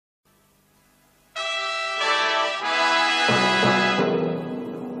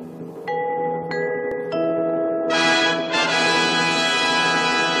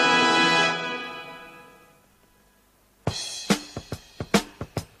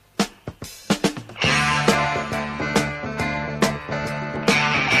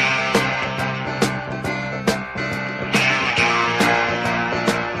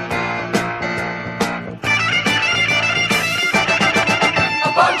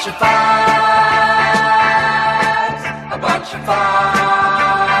bunch of fags, a bunch of fags.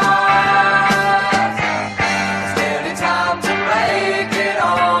 It's nearly time to make it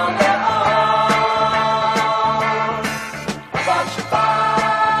on their own. A bunch of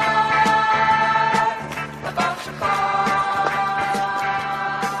fags, a bunch of fags.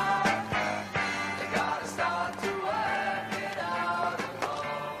 They gotta start to work it out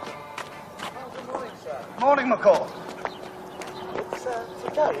alone. Morning, McCall.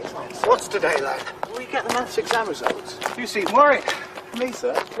 Today, isn't it? What's today, lad? We get the maths exam results. You seem worried. Me,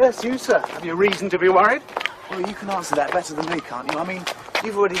 sir? Yes, you, sir. Have you reason to be worried? Well, you can answer that better than me, can't you? I mean,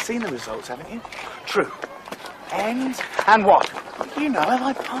 you've already seen the results, haven't you? True. And? And what? You know,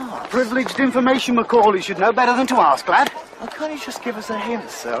 I passed. Privileged information, McCall. You should know better than to ask, lad. Well, can't you just give us a hint,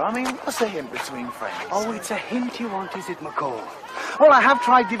 sir? I mean, what's a hint between friends? Oh, it's a hint you want, is it, McCall? Well, I have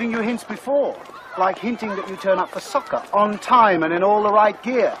tried giving you hints before. Like hinting that you turn up for soccer on time and in all the right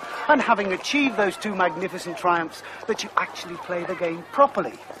gear. And having achieved those two magnificent triumphs, that you actually play the game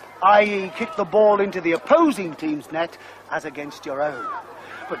properly. I.e. kick the ball into the opposing team's net as against your own.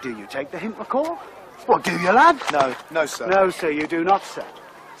 But do you take the hint, McCall? Well, do you, lad? No, sir. No, sir, you do not, sir.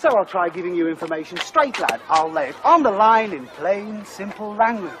 So I'll try giving you information straight, lad. I'll lay it on the line in plain, simple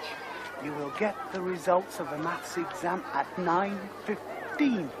language. You will get the results of the maths exam at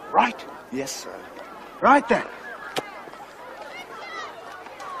 9:15, right? Yes, sir. Right then.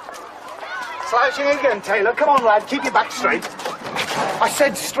 Slouching again, Taylor. Come on, lad. Keep your back straight. I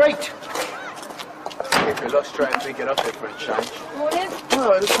said straight. If we lost straight and we get off here for a change. Morning.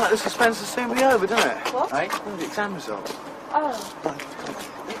 Oh, it looks like the suspense will soon be over, doesn't it? What? Hey, the exam results. Oh.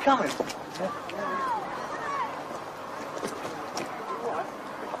 You coming?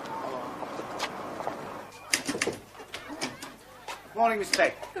 Morning, Miss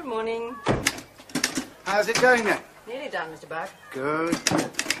Beck. Good morning. How's it going then? Nearly done, Mr. Bag. Good.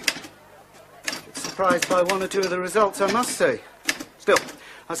 Surprised by one or two of the results, I must say. Still,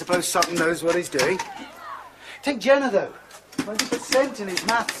 I suppose Sutton knows what he's doing. Take Jenner, though. 20% in his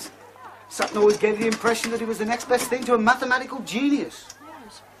maths. Sutton always gave the impression that he was the next best thing to a mathematical genius.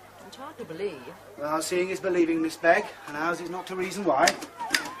 Yes, it's hard to believe. Well, seeing is believing, Miss Begg, and ours is not to reason why.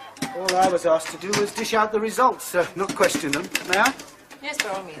 All I was asked to do was dish out the results, not question them. May I? Yes, by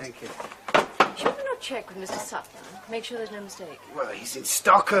all means. Thank you. Should we not check with Mr. Sutton? Make sure there's no mistake. Well, he's in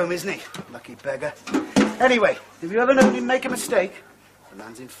Stockholm, isn't he? Lucky beggar. Anyway, have you ever known him make a mistake? The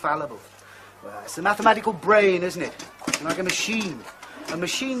man's infallible. Well, it's the mathematical brain, isn't it? Like a machine. And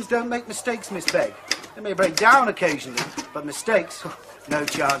machines don't make mistakes, Miss Begg. They may break down occasionally, but mistakes, no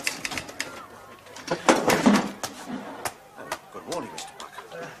chance. Good morning, Mr. Buck.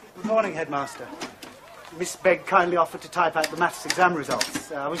 Good morning, Headmaster. Miss Begg kindly offered to type out the maths exam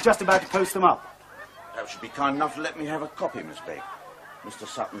results. I was just about to post them up. That should be kind enough to let me have a copy, Miss Begg. Mr.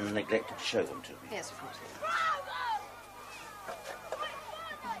 Sutton neglected to show them to me. Yes, of course.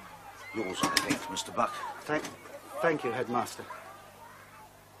 Yours, I think, Mr. Buck. Thank you, Headmaster.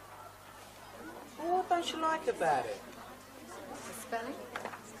 What don't you like about it? The spelling?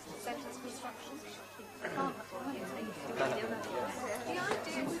 Sentence construction?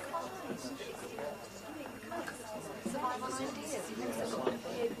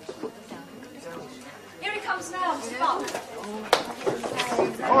 Here he comes now, Mr. Buck.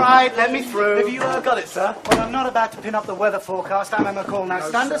 All right, let me through. Have you got it, sir? Well, I'm not about to pin up the weather forecast. I'm a McCall now.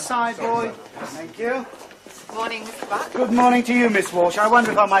 Stand aside, boy. Thank you. Morning, Mr. Buck. Good morning to you, Miss Walsh. I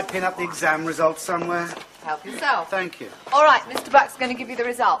wonder if I might pin up the exam results somewhere. Help yourself. Thank you. All right, Mr. Buck's going to give you the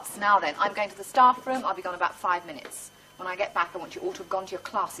results. Now then, I'm going to the staff room. I'll be gone about 5 minutes. When I get back, I want you all to have gone to your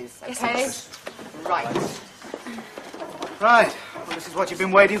classes, okay? Yes, Right. Right. Well, this is what you've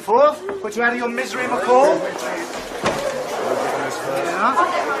been waiting for. Put you out of your misery, McCall. Yeah.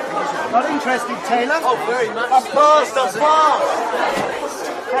 Not interested, Taylor? Oh, very much. I passed.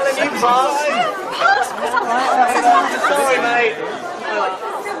 Helen, you passed. Sorry, mate.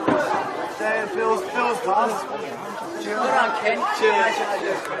 There, Phil's passed. All right, Ken. Cheers.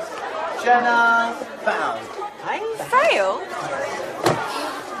 Jenna, found. Failed?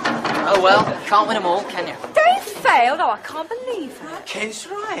 Oh, well, can't win them all, can you? They failed? Oh, I can't believe that. Ken's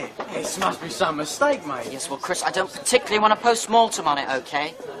right. This must be some mistake, mate. Yes, well, Chris, I don't particularly want to post mortem on it,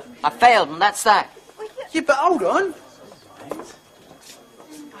 OK? I failed, and that's that. Yeah, but hold on.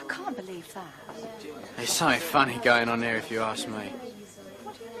 I can't believe that. There's something funny going on there, if you ask me.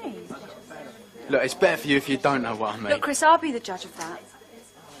 What do you mean? Look, it's better for you if you don't know what I mean. Look, Chris, I'll be the judge of that.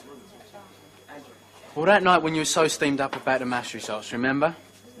 Well, that night when you were so steamed up about the maths results, remember?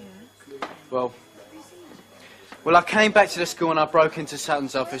 Yeah. Well, I came back to the school and I broke into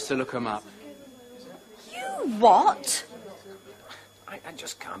Sutton's office to look him up. You what? I I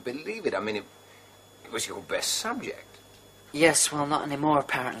just can't believe it. I mean, it was your best subject. Yes, well, not anymore,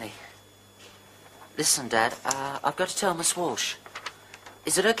 apparently. Listen, Dad, I've got to tell Miss Walsh.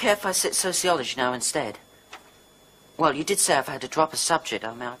 Is it okay if I sit sociology now instead? Well, you did say I've had to drop a subject,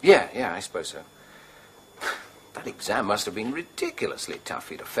 I mean... Yeah, I suppose so. That exam must have been ridiculously tough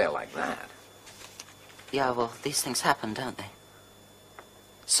for you to fail like that. Yeah, well, these things happen, don't they?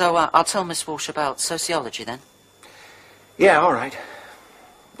 So, I'll tell Miss Walsh about sociology, then. Yeah, all right.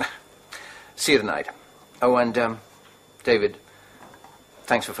 See you tonight. Oh, and, David,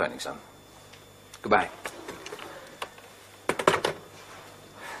 thanks for phoning, son. Goodbye.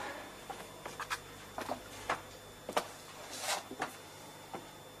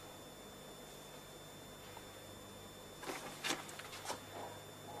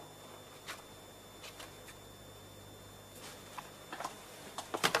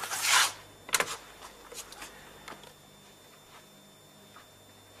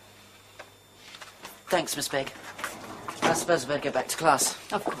 Thanks, Miss Begg. I suppose I better get back to class.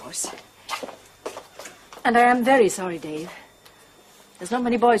 Of course. And I am very sorry, Dave. There's not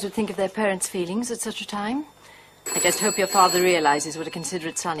many boys would think of their parents' feelings at such a time. I just hope your father realizes what a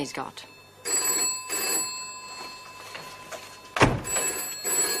considerate son he's got.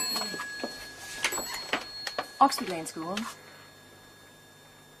 Oxford Lane School.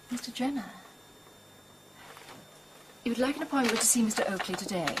 Mr. Jenner. You would like an appointment to see Mr. Oakley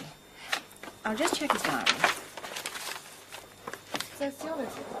today. I'll just check his diary. Sociology?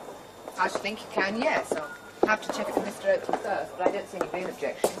 I should think you can, yes. I'll have to check it with Mr. Oakley first, but I don't see any real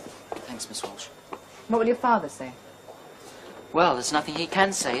objection. Thanks, Miss Walsh. What will your father say? Well, there's nothing he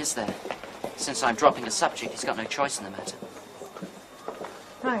can say, is there? Since I'm dropping a subject, he's got no choice in the matter.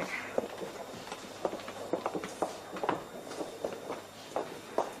 Right.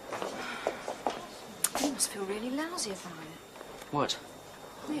 You must feel really lousy about it. What?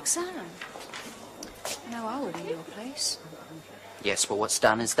 The exam. No, I would in your place. Yes, well, what's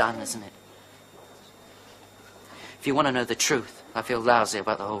done is done, isn't it? If you want to know the truth, I feel lousy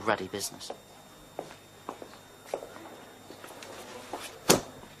about the whole ruddy business.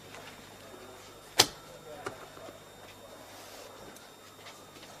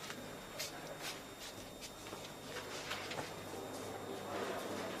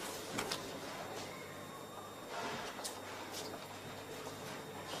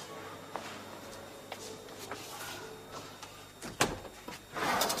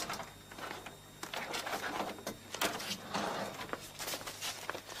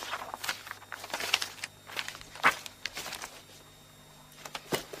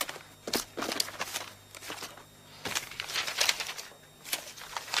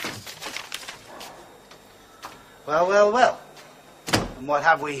 Well. And what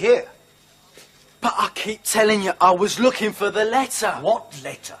have we here? But I keep telling you, I was looking for the letter. What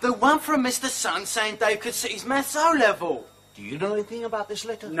letter? The one from Mr. Sun saying Dave could sit his maths O-level. Do you know anything about this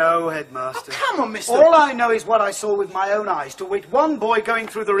letter? No, Headmaster. Oh, come on, Mr. All I know is what I saw with my own eyes, to wit, one boy going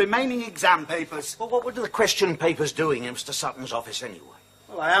through the remaining exam papers. Well, what were the question papers doing in Mr. Sutton's office anyway?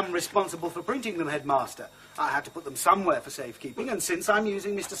 Well, I am responsible for printing them, Headmaster. I had to put them somewhere for safekeeping, and since I'm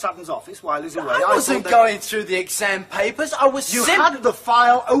using Mr. Sutton's office while he's away, I wasn't going through the exam papers. I was You had the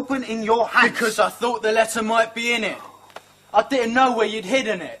file open in your hands. Because I thought the letter might be in it. I didn't know where you'd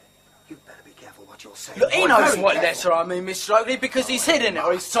hidden it. You'd better be careful what you're saying. Look, he boy. knows Very what careful. letter I mean, Mr. Oakley, because he's hidden it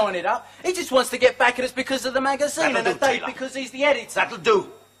or he's signed it up. He just wants to get back at us because of the magazine That'll and do, the date Taylor. because he's the editor. That'll do.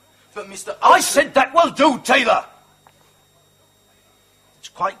 But Mr. I said that will do, Taylor! It's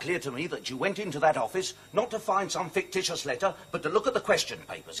quite clear to me that you went into that office not to find some fictitious letter, but to look at the question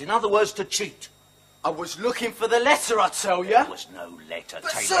papers. In other words, to cheat. I was looking for the letter, I tell you. There was no letter, But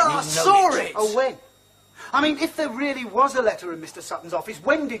Taylor. sir, You I know saw it. Oh, when? I mean, if there really was a letter in Mr. Sutton's office,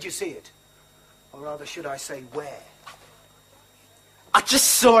 when did you see it? Or rather, should I say, where? I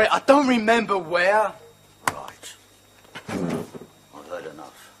just saw it. I don't remember where. Right. I've heard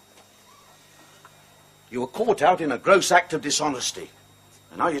enough. You were caught out in a gross act of dishonesty.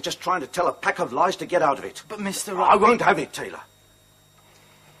 And now you're just trying to tell a pack of lies to get out of it. But Mr. I won't have it, Taylor.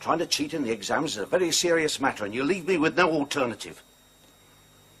 Trying to cheat in the exams is a very serious matter, and you leave me with no alternative.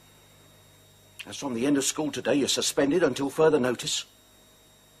 As from the end of school today, you're suspended until further notice.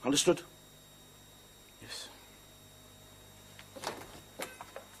 Understood? Yes.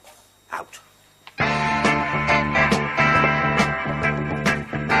 Out.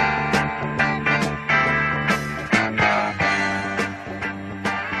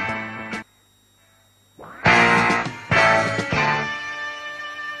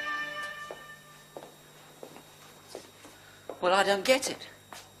 Well, I don't get it.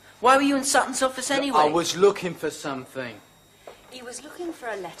 Why were you in Sutton's office anyway? I was looking for something. He was looking for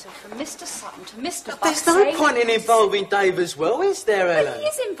a letter from Mr. Sutton to Mr. Buck. There's no point in involving Dave as well, is there, Ellen? Well, he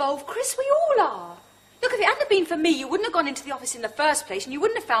is involved, Chris. We all are. Look, if it hadn't been for me, you wouldn't have gone into the office in the first place, and you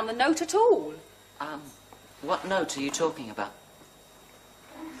wouldn't have found the note at all. What note are you talking about?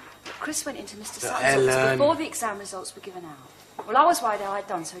 Chris went into Mr. Sutton's office before the exam results were given out. Well, I was worried how I'd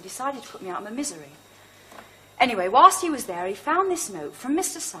done, so he decided to put me out of my misery. Anyway, whilst he was there, he found this note from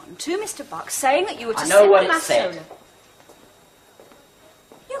Mr. Sutton to Mr. Buck saying that you were to know send what the it maths said. solo.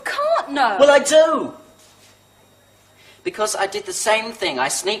 You can't know. Well, I do. Because I did the same thing. I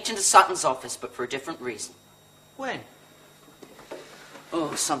sneaked into Sutton's office, but for a different reason. When?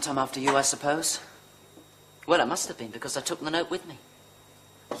 Oh, sometime after you, I suppose. Well, it must have been, because I took the note with me.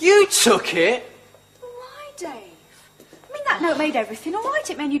 You took it? Why, Dave? I mean, that note made everything all right.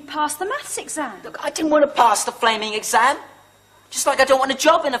 It meant you'd pass the maths exam. Look, I didn't want to pass the flaming exam. Just like I don't want a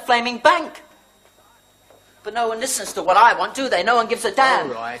job in a flaming bank. But no one listens to what I want, do they? No one gives a damn.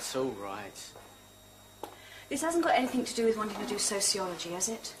 All right, all right. This hasn't got anything to do with wanting to do sociology, has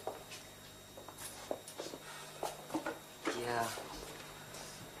it? Yeah.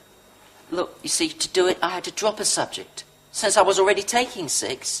 Look, you see, to do it, I had to drop a subject, since I was already taking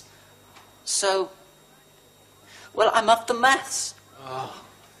 6. So, well, I muffed the maths. Oh.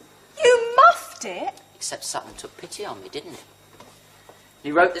 You muffed it? Except Sutton took pity on me, didn't he?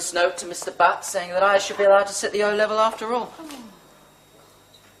 He wrote this note to Mr. Butt saying that I should be allowed to sit the O-level after all. Oh.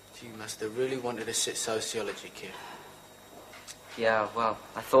 You must have really wanted to sit sociology, kid. Yeah, well,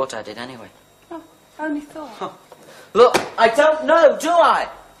 I thought I did anyway. Oh, only thought. Huh. Look, I don't know, do I?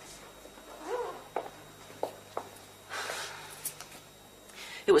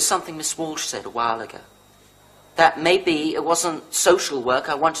 It was something Miss Walsh said a while ago. That maybe it wasn't social work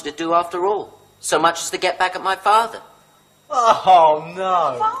I wanted to do after all, so much as to get back at my father. Oh,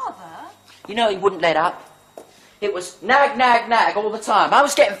 no. Father? You know, he wouldn't let up. It was nag, nag, nag all the time. I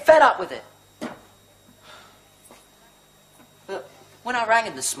was getting fed up with it. But when I rang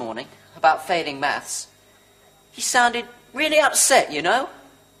him this morning about failing maths, he sounded really upset, you know?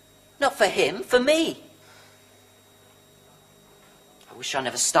 Not for him, for me. I wish I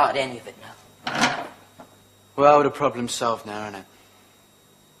never started any of it now. Well, the problem's solved now, isn't it?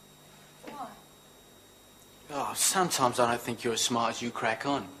 Why? Oh, sometimes I don't think you're as smart as you crack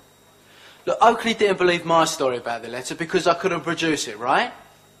on. Look, Oakley didn't believe my story about the letter because I couldn't produce it, right?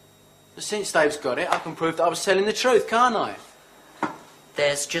 But since Dave's got it, I can prove that I was telling the truth, can't I?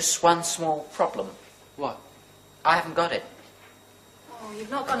 There's just one small problem. What? I haven't got it. Oh,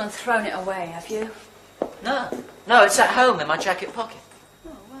 you've not gone and thrown it away, have you? No. No, it's at home in my jacket pocket.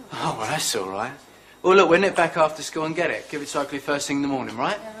 Oh, well, that's all right. Well, look, we'll nip back after school and get it. Give it to Oakley first thing in the morning,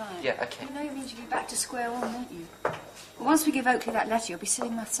 right? Yeah, right. Yeah, okay. You know it means you'll be back to square one, won't you? Well, once we give Oakley that letter, you'll be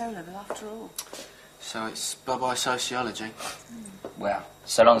sitting maths O-level after all. So it's bye-bye sociology. Well,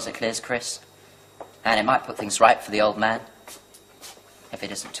 so long as it clears Chris. And it might put things right for the old man. If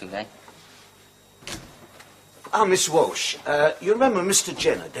it isn't too late. Ah, Miss Walsh, you remember Mr.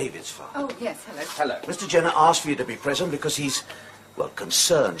 Jenner, David's father? Oh, yes, hello. Hello. Mr. Jenner asked for you to be present because he's, well,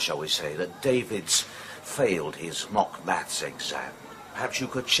 concerned, shall we say, that David's failed his mock maths exam. Perhaps you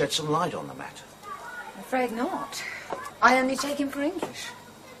could shed some light on the matter. I'm afraid not. I only take him for English.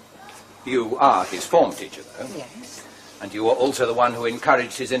 You are his form teacher, though. Yes. And you were also the one who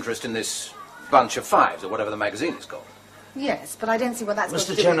encouraged his interest in this bunch of fives, or whatever the magazine is called. Yes, but I don't see what that's got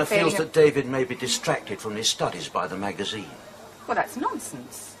to Mr. do Jenner with failing feels that David may be distracted from his studies by the magazine. Well, that's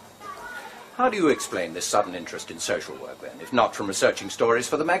nonsense. How do you explain this sudden interest in social work, then, if not from researching stories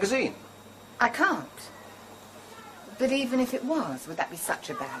for the magazine? I can't. But even if it was, would that be such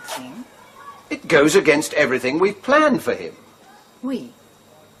a bad thing? It goes against everything we've planned for him. We?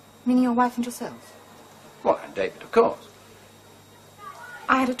 Meaning your wife and yourself? Well, and David, of course.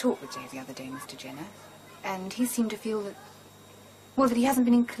 I had a talk with Dave the other day, Mr. Jenner, and he seemed to feel that, well, that he hasn't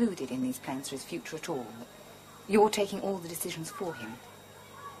been included in these plans for his future at all. That you're taking all the decisions for him.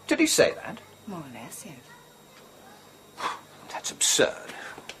 Did he say that? More or less, yes. That's absurd.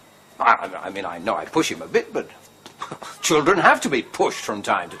 I mean, I know I push him a bit, but children have to be pushed from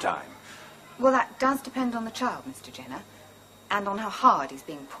time to time. Well, that does depend on the child, Mr. Jenner, and on how hard he's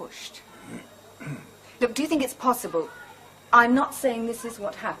being pushed. Look, do you think it's possible... I'm not saying this is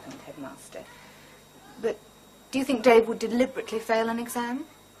what happened, Headmaster, but do you think Dave would deliberately fail an exam?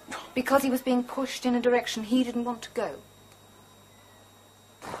 Because he was being pushed in a direction he didn't want to go?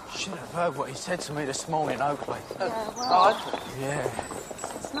 Should have heard what he said to me this morning, Oakley. Yeah, well... Yeah.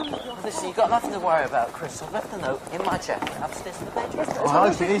 Listen, you've got nothing to worry about, Chris. I've left a note in my jacket upstairs in the bedroom. Well, I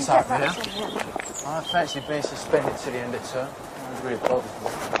hope it is up there. I fancy being suspended to the end of term. I was really bothered.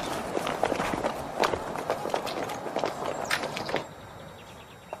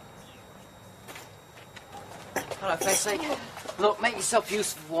 Hello, Lesley. Look, make yourself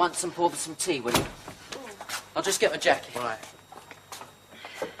useful for once and pour me some tea, will you? I'll just get my jacket. Right.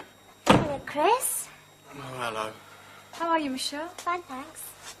 Hello, Chris. Oh, hello. How are you, Michelle? Fine, thanks.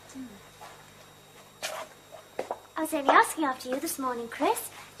 I was only asking after you this morning, Chris.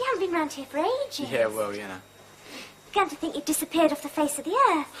 You haven't been round here for ages. Yeah, well, you know. Began to think you'd disappeared off the face of the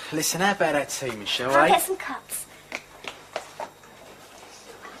earth. Listen, how about that tea, Michelle, I'll eh? get some cups.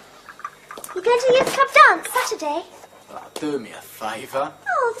 You going to the youth club dance Saturday? Oh, do me a favour.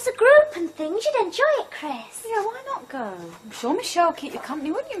 Oh, there's a group and things. You'd enjoy it, Chris. Yeah, why not go? I'm sure Michelle will keep you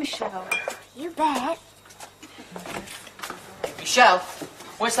company, wouldn't you, Michelle? You bet. Michelle,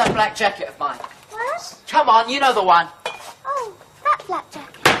 where's that black jacket of mine? What? Come on, you know the one. Oh, that black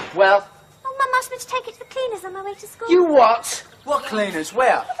jacket. Well, Oh, Mum asked me to take it to the cleaners on my way to school. you what? What cleaners?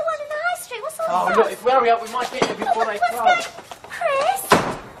 Where? Oh, the one in the high street. What's all Oh, that? look, if we hurry up, we might get there before they What's close. that? Chris?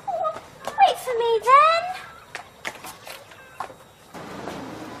 Oh, wait for me then.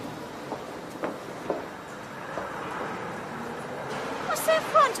 What's so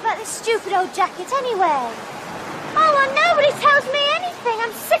important about this stupid old jacket anyway? Oh, well, nobody tells me anything.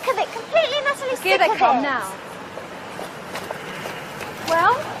 I'm sick of it, completely and utterly Here sick they of come it. now.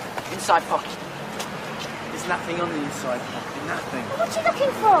 Well? Inside pocket. There's nothing on the inside pocket, nothing. What are you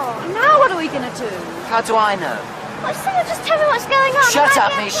looking for? Now what are we going to do? How do I know? Well, someone just tell me what's going on. Shut I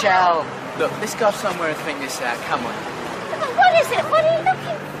up, might be able to Michelle. Look, let's go somewhere and think this out. Come on. help. What is it? What are you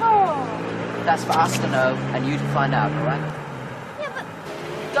looking for? That's for us to know and you to find out, all right? Yeah, but...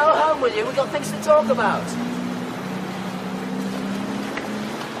 Go home with you. We've got things to talk about.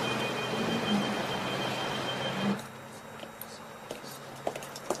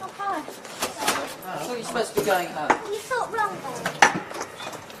 Oh, hi. I thought you were supposed to be going home. You thought wrong then.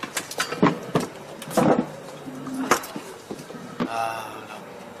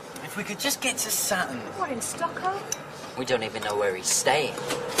 If we could just get to Sutton. What, in Stockholm? We don't even know where he's staying.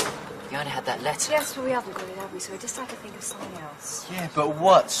 You only had that letter. Yes, but we haven't got it, have we? So we just have to think of something else. Yeah, but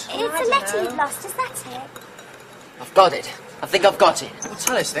what? It's a letter you've lost, is that it? I've got it. I think I've got it. Well,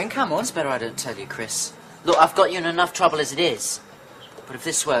 tell us then, come on. It's better I don't tell you, Chris. Look, I've got you in enough trouble as it is. But if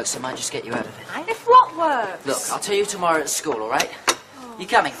this works, I might just get you out of it. If what works? Look, I'll tell you tomorrow at school, all right? You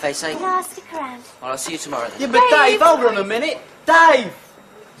coming, Face, eh? No, I'll stick around. Well, I'll see you tomorrow then. Yeah, but Dave, hold on a minute. Dave!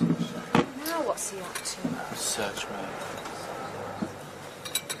 Now what's he up to? Search road.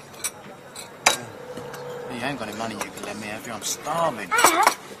 You ain't got any money you can lend me, have you? I'm starving. I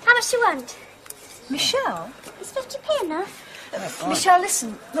have. How much do you want? Michelle? Is 50p enough? Michelle,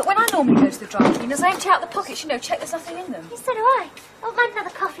 listen. Look, when I normally go to the dry cleaners, I empty out the pockets, you know, check there's nothing in them. Yes, so do I. I won't mind another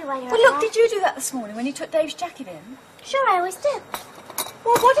coffee while you're Well, up look, there. did you do that this morning when you took Dave's jacket in? Sure, I always do.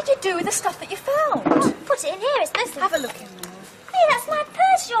 Well, what did you do with the stuff that you found? Oh, put it in here. It's mostly... Have a look in there. Hey, that's my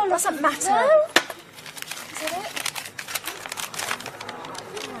purse you're Doesn't looking matter. for. Is that it?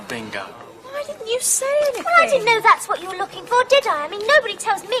 Bingo. Why didn't you say anything? Well, I didn't know that's what you were looking for, did I? I mean, nobody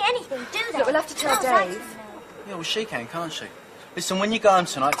tells me anything, do they? Look, we'll have to tell Sounds like Dave. to know. Yeah, well, she can, can't she? Listen, when you go home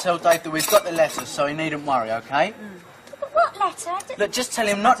tonight, tell Dave that we've got the letter, so he needn't worry, OK? But what letter? I don't... Look, just tell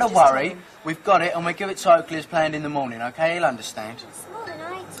him not to worry. We've got it, and we'll give it to Oakley as planned in the morning, OK? He'll understand. It's more than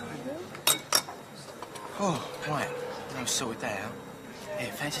I do. Oh, right. I'll sort that out.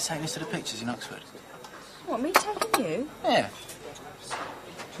 Here, fancy taking us to the pictures in Oxford? What, me taking you? Yeah.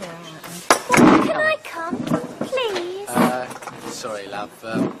 Can I come, please? Sorry, love.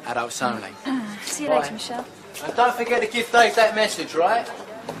 Adults only. See you later, Michelle. And don't forget to give Dave that message, right?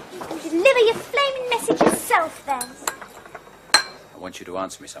 You can deliver your flaming message yourself, then. I want you to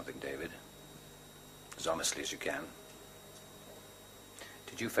answer me something, David. As honestly as you can.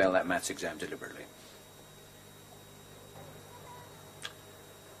 Did you fail that maths exam deliberately?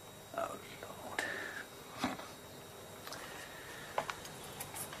 Oh, Lord.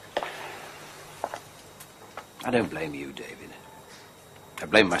 I don't blame you, David. I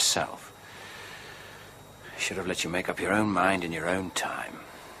blame myself. I should have let you make up your own mind in your own time.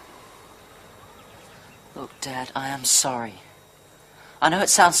 Look, Dad, I am sorry. I know it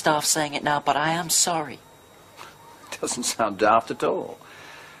sounds daft saying it now, but I am sorry. Doesn't sound daft at all.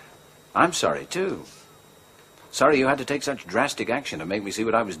 I'm sorry, too. Sorry you had to take such drastic action to make me see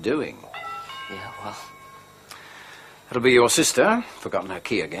what I was doing. Yeah, well, That'll be your sister. Forgotten her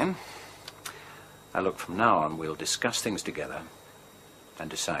key again. Now, look, from now on, we'll discuss things together and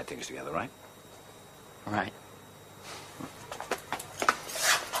decide things together, right? right.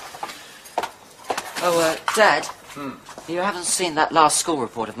 Oh, Dad, you haven't seen that last school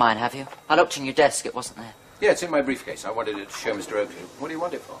report of mine, have you? I looked in your desk, it wasn't there. Yeah, it's in my briefcase. I wanted it to show Mr. Oakley. What do you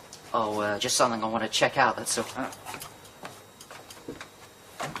want it for? Oh, just something I want to check out, that's all. Ah.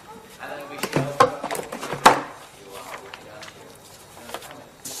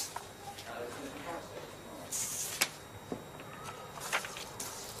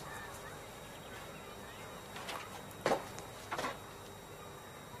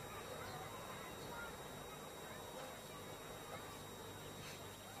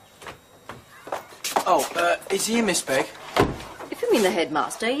 Oh, is he in, Miss Begg? If you mean the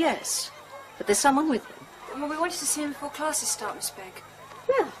headmaster, yes. But there's someone with him. Well, we wanted to see him before classes start, Miss Begg.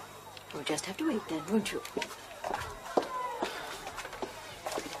 Well, we'll just have to wait then, won't you?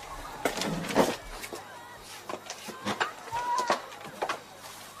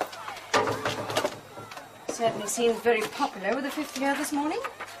 Certainly seems very popular with the fifth year this morning.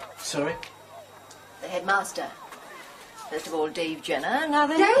 Sorry? The headmaster. First of all, Dave Jenner, now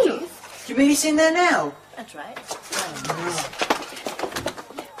then... Dave? Do you mean he's in there now? That's right.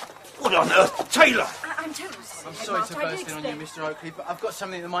 What on earth? Taylor! I'm terribly sorry, I'm sorry to Headmaster. I burst did in on you, expect- Mr. Oakley, but I've got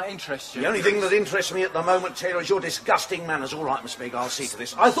something that might interest you. The only thing that interests me at the moment, Taylor, is your disgusting manners. All right, Miss Big, I'll see to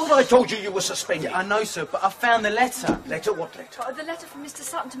this. I thought I told you were suspended. Yeah, I know, sir, but I found the letter. Letter? What letter? The letter from Mr.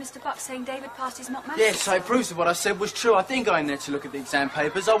 Sutton to Mr. Buck saying David passed his mock maths. Yes, so it proves that what I said was true. I didn't go in there to look at the exam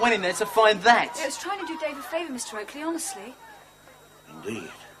papers. I went in there to find that. I was trying to do Dave a favour, Mr. Oakley, honestly.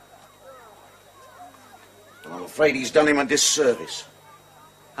 Indeed. Well, I'm afraid he's done him a disservice.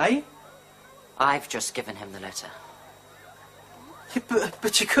 Eh? I've just given him the letter. Yeah,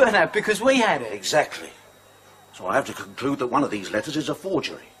 but you couldn't have, because we had it. Exactly. So I have to conclude that one of these letters is a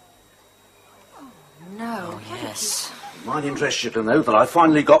forgery. No, yes. It might interest you to know that I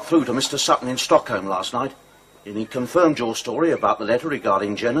finally got through to Mr. Sutton in Stockholm last night, and he confirmed your story about the letter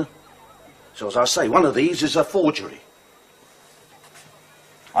regarding Jenner. So, as I say, one of these is a forgery.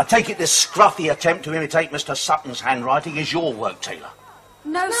 I take it this scruffy attempt to imitate Mr. Sutton's handwriting is your work, Taylor.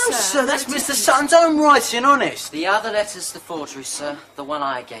 No, sir. Sir, that's Mr. Sutton's own writing, honest. The other letter's the forgery, sir. The one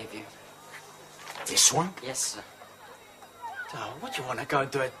I gave you. This one? Yes, sir. Oh, what do you want to go and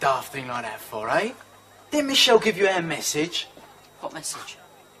do a daft thing like that for, eh? Didn't Michelle give you our message? What message?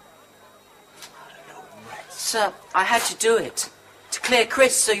 Sir, I had to do it. To clear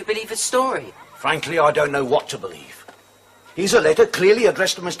Chris so you believe his story. Frankly, I don't know what to believe. Here's a letter clearly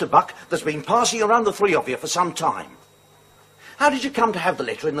addressed to Mr. Buck that's been passing around the three of you for some time. How did you come to have the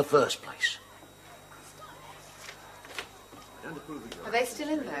letter in the first place? Are they still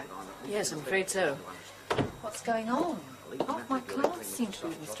in there? Yes, I'm afraid so. What's going on? Half my class seem to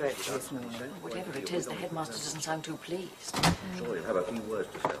be Mr. Oakley this morning. Whatever it is, the headmaster doesn't sound too pleased. I'm sure you'll have a few words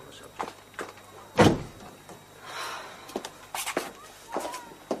to say on the subject.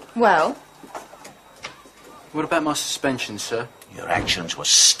 Well? What about my suspension, sir? Your actions were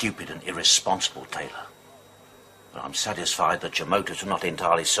stupid and irresponsible, Taylor. But I'm satisfied that your motives were not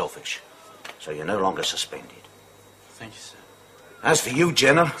entirely selfish, so you're no longer suspended. Thank you, sir. As for you,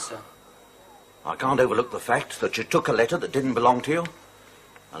 Jenner, Sir. I can't overlook the fact that you took a letter that didn't belong to you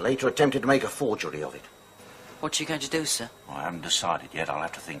and later attempted to make a forgery of it. What are you going to do, sir? Well, I haven't decided yet. I'll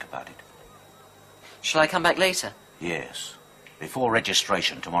have to think about it. Shall I come back later? Yes, before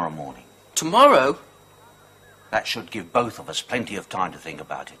registration tomorrow morning. Tomorrow? That should give both of us plenty of time to think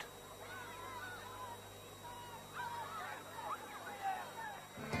about it.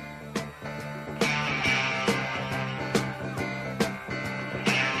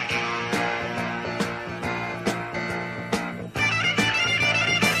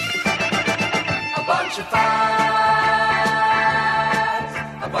 A bunch of fights,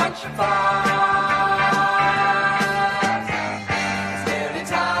 a bunch of fights. It's nearly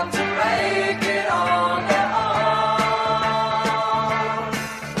time to make it on their own.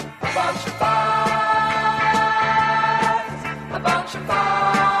 A bunch of fights, a bunch of fights.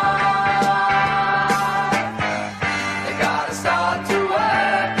 They gotta start to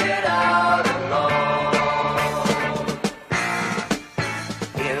work it out alone.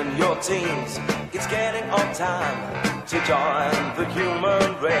 In your teens, it's getting on time to join the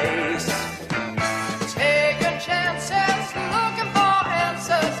human race. Taking chances, looking for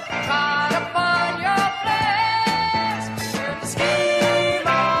answers, trying to find your place in the scheme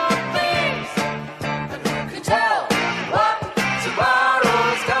of things. And who can tell what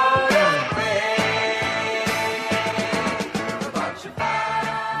tomorrow's gonna bring? A bunch of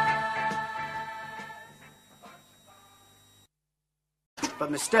But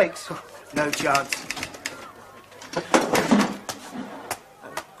mistakes? No chance. Good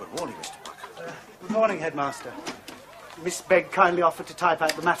morning, Mr. Buck. Good morning, Headmaster. Miss Begg kindly offered to type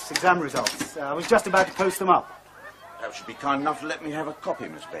out the maths exam results. I was just about to post them up. Perhaps you'd be kind enough to let me have a copy,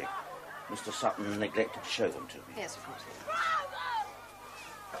 Miss Begg. Mr. Sutton neglected to show them to me. Yes, of course.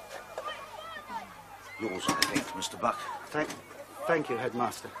 Yours, I think, Mr. Buck. Thank you,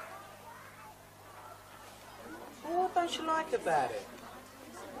 Headmaster. Well, what don't you like about it?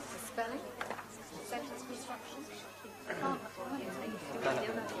 The spelling? Sentence construction?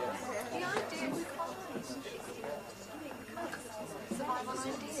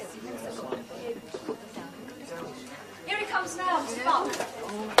 Here he comes now, Mr. Buck.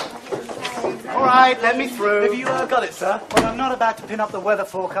 All right, let me through. Have you got it, sir? Well, I'm not about to pin up the weather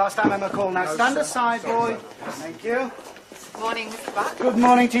forecast. I'm Emma Call. Now, stand aside, boy. Thank you. Morning, Mr. Buck. Good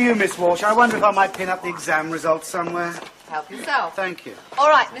morning to you, Miss Walsh. I wonder if I might pin up the exam results somewhere. Help yourself. Thank you. All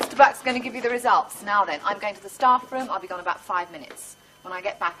right, Mr. Buck's going to give you the results. Now then, I'm going to the staff room. I'll be gone about 5 minutes. When I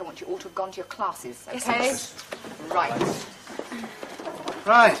get back, I want you all to have gone to your classes, okay? Yes, right.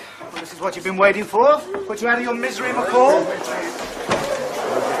 Right. Well, this is what you've been waiting for. Put you out of your misery, McCall.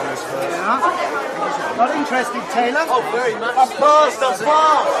 Yeah. Not interested, Taylor? Oh, very much. I passed, I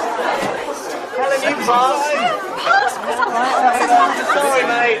passed. Helen, you passed. Sorry,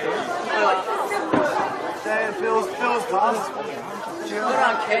 mate. There, Phil's passed. All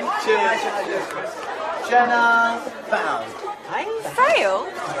right, Ken. Cheers. Jenna found. Failed?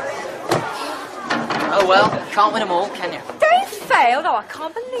 Oh, well, can't win them all, can you? Dave failed? Oh, I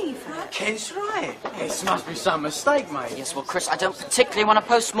can't believe that. Ken's right. This must be some mistake, mate. Yes, well, Chris, I don't particularly want to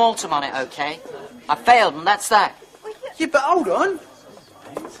post-mortem on it, OK? I failed, and that's that. Yeah, but hold on.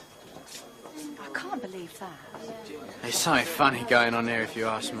 I can't believe that. There's something funny going on there, if you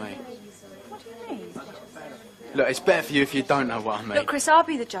ask me. What do you mean? Look, it's better for you if you don't know what I mean. Look, Chris, I'll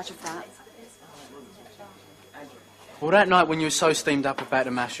be the judge of that. Well, that night when you were so steamed up about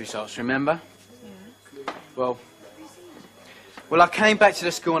the maths results, remember? Yeah. Well, I came back to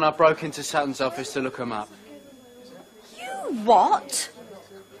the school and I broke into Sutton's office to look him up. You what?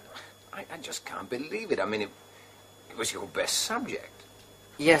 I just can't believe it. I mean, it was your best subject.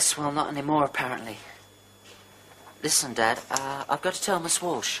 Yes, well, not anymore, apparently. Listen, Dad, I've got to tell Miss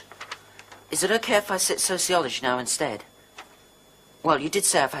Walsh. Is it okay if I sit sociology now instead? Well, you did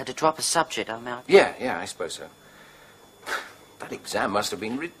say if I had to drop a subject, I mean... Yeah, I suppose so. That exam must have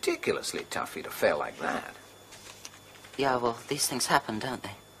been ridiculously tough for you to fail like that. Yeah, well, these things happen, don't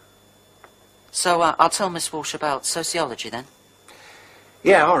they? So, I'll tell Miss Walsh about sociology, then.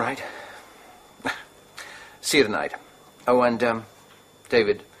 Yeah, all right. See you tonight. Oh, and,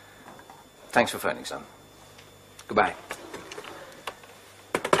 David, thanks for phoning, son. Goodbye.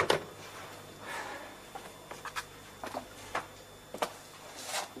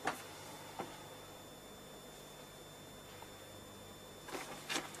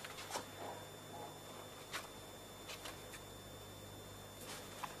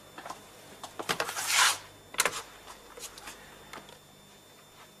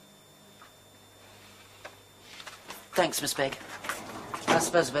 Thanks, Miss Begg. I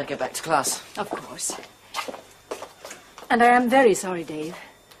suppose I better get back to class. Of course. And I am very sorry, Dave.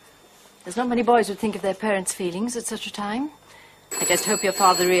 There's not many boys would think of their parents' feelings at such a time. I just hope your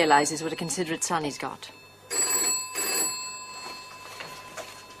father realizes what a considerate son he's got.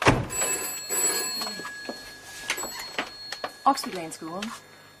 Oxford Lane School.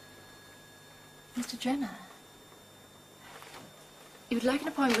 Mr. Jenner. You would like an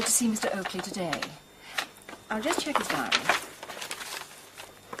appointment to see Mr. Oakley today. I'll just check his diary.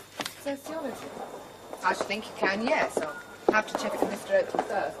 Sociology? I should think you can, yes. I'll have to check it with Mr. Oakley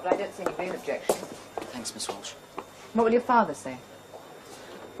first, but I don't see any real objection. Thanks, Miss Walsh. What will your father say?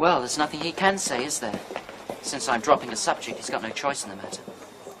 Well, there's nothing he can say, is there? Since I'm dropping a subject, he's got no choice in the matter.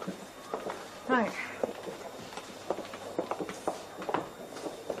 Right.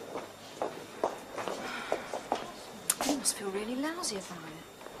 You must feel really lousy about it.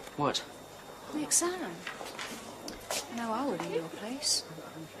 What? The exam. No, I would in your place.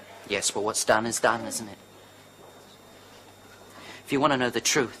 Yes, but what's done is done, isn't it? If you want to know the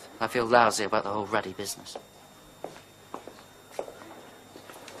truth, I feel lousy about the whole ruddy business.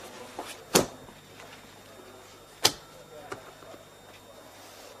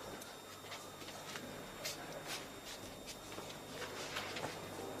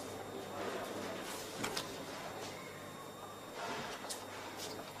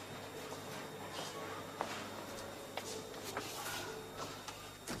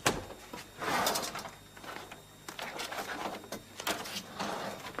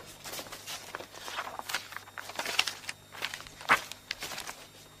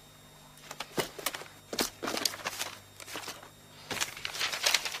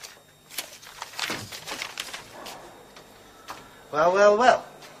 Well.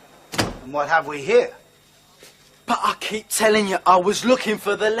 And what have we here? But I keep telling you, I was looking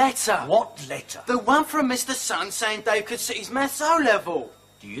for the letter. What letter? The one from Mr. Sun saying Dave could sit his maths O-level.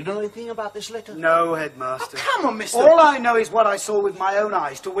 Do you know anything about this letter? No, Headmaster. Oh, come on, Mr. All I know is what I saw with my own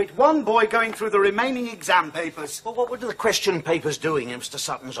eyes, to wit, one boy going through the remaining exam papers. Well, what were the question papers doing in Mr.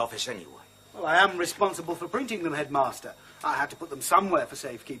 Sutton's office anyway? Well, I am responsible for printing them, Headmaster. I had to put them somewhere for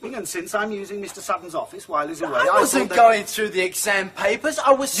safekeeping, and since I'm using Mr. Sutton's office while he's away, I wasn't going through the exam papers.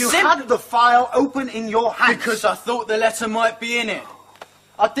 I was You had the file open in your hand. Because I thought the letter might be in it.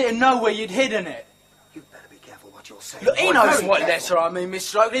 I didn't know where you'd hidden it. You'd better be careful what you're saying. Look, he boy. knows Very what careful. letter I mean, Miss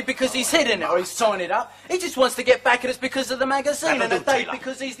Stokely, because he's hidden it or he's tying it up. He just wants to get back at us because of the magazine That'll and the do, date Taylor.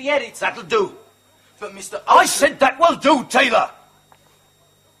 because he's the editor. That'll do. But Mr. I said that will do, Taylor!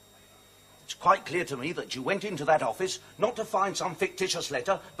 It's quite clear to me that you went into that office not to find some fictitious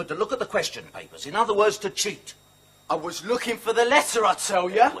letter, but to look at the question papers. In other words, to cheat. I was looking for the letter, I tell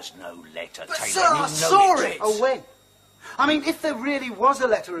you. There was no letter, But, Taylor. sir, You I know saw it. Oh, when? I mean, if there really was a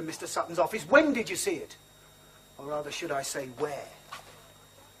letter in Mr. Sutton's office, when did you see it? Or rather, should I say, where?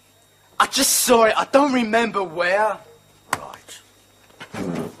 I just saw it. I don't remember where. Right.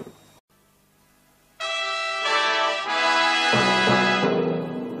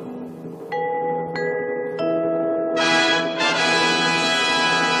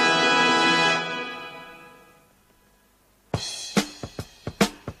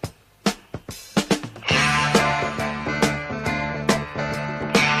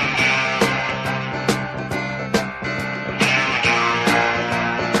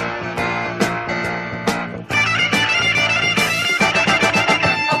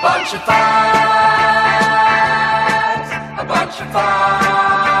 bunch of fights, a bunch of fights.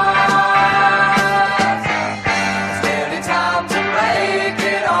 It's nearly time to make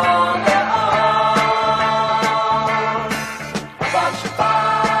it on their own. A bunch of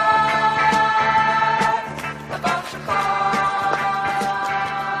fights, a bunch of fights.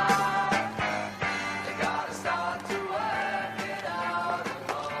 They gotta start to work it out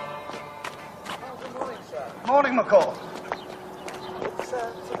alone. Morning, McCall.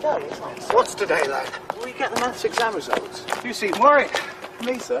 Today, isn't it? What's today, lad? Will you get the maths exam results? You seem worried.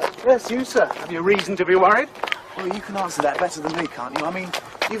 Me, sir? Yes, you, sir. Have you reason to be worried? Well, you can answer that better than me, can't you? I mean,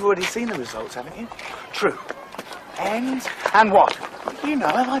 you've already seen the results, haven't you? True. And? And what? You know,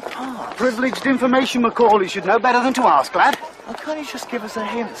 have I passed? Privileged information, McCall. You should know better than to ask, lad. Well, can't you just give us a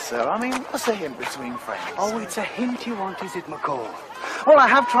hint, sir? I mean, what's a hint between friends? Oh, it's a hint you want, is it, McCall? Well, I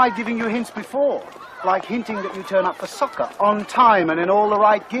have tried giving you hints before. Like hinting that you turn up for soccer on time and in all the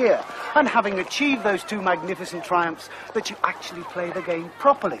right gear, and having achieved those two magnificent triumphs, that you actually play the game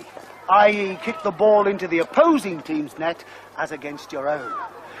properly, i.e. kick the ball into the opposing team's net as against your own.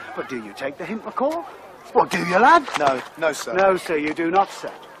 But do you take the hint, McCall? Well, do you, lad? No, sir. No, sir, you do not,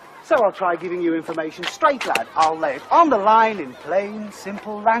 sir. So I'll try giving you information straight, lad. I'll lay it on the line in plain,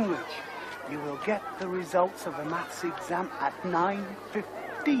 simple language. You will get the results of the maths exam at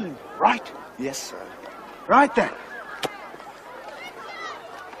 9:15, right? Yes, sir. Right then.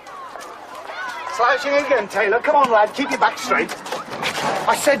 Slouching again, Taylor. Come on, lad. Keep your back straight.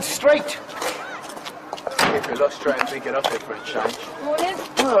 I said straight. If you're lost straight and we get off here for a change. Morning.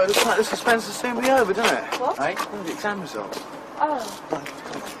 Well, it looks like the suspense will soon be over, doesn't it? What? Hey, the exam results. Oh.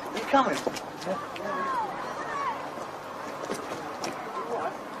 Are you coming?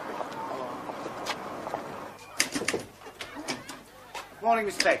 Morning,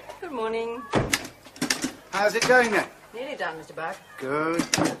 Mr. Beck. Good morning. How's it going then? Nearly done, Mr. Buck. Good.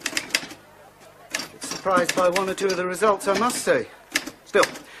 Surprised by one or two of the results, I must say. Still,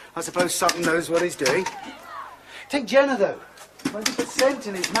 I suppose Sutton knows what he's doing. Take Jenner, though. 20%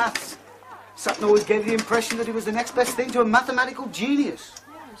 in his maths. Sutton always gave the impression that he was the next best thing to a mathematical genius.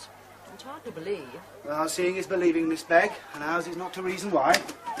 Yes, it's hard to believe. Well, seeing is believing, Miss Begg, and ours is not to reason why.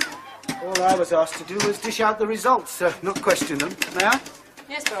 All I was asked to do was dish out the results, not question them. May I?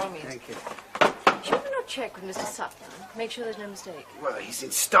 Yes, by all means. Thank you. Should we not check with Mr. Sutton? Make sure there's no mistake. Well, he's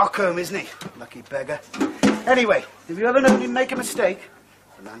in Stockholm, isn't he? Lucky beggar. Anyway, have you ever known him make a mistake?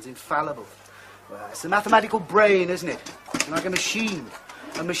 The man's infallible. Well, it's the mathematical brain, isn't it? Like a machine.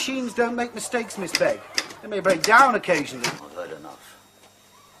 And machines don't make mistakes, Miss Begg. They may break down occasionally. I've heard enough.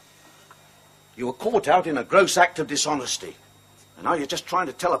 You were caught out in a gross act of dishonesty. And now you're just trying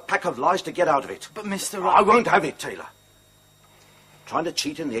to tell a pack of lies to get out of it. But, Mr. I won't have it, Taylor. Trying to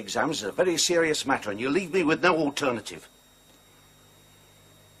cheat in the exams is a very serious matter, and you leave me with no alternative.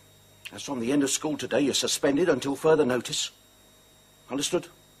 As from the end of school today, you're suspended until further notice. Understood?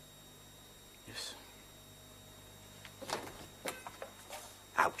 Yes.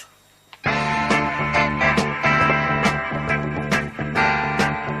 Out.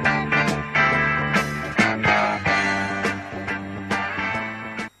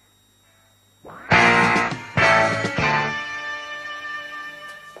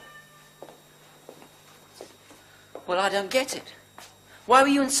 Well, I don't get it. Why were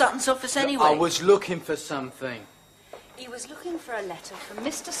you in Sutton's office anyway? I was looking for something. He was looking for a letter from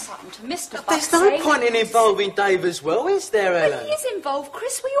Mr. Sutton to Mr. Buck. There's no point in involving Dave as well, is there, Ellen? But he is involved,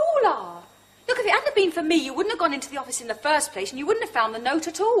 Chris. We all are. Look, if it hadn't been for me, you wouldn't have gone into the office in the first place, and you wouldn't have found the note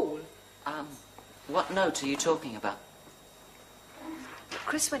at all. What note are you talking about?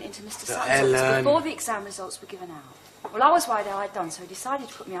 Chris went into Mr. Sutton's office before the exam results were given out. Well, I was worried how I'd done, so he decided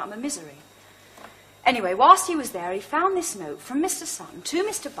to put me out of my misery. Anyway, whilst he was there, he found this note from Mr. Sutton to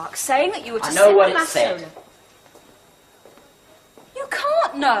Mr. Buck saying that you were to I know send what the it maths said. solo. You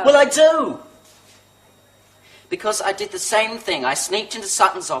can't know. Well, I do. Because I did the same thing. I sneaked into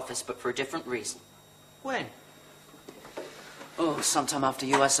Sutton's office, but for a different reason. When? Oh, sometime after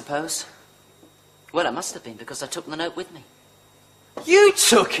you, I suppose. Well, it must have been, because I took the note with me. You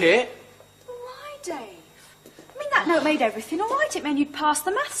took it? Why, Dave? I mean, that note made everything all right. It meant you'd pass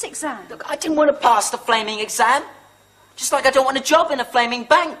the maths exam. Look, I didn't want to pass the flaming exam. Just like I don't want a job in a flaming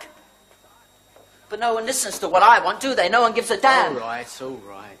bank. But no one listens to what I want, do they? No one gives a damn. All right, all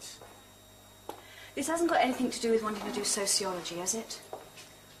right. This hasn't got anything to do with wanting to do sociology, has it?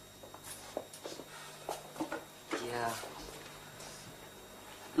 Yeah.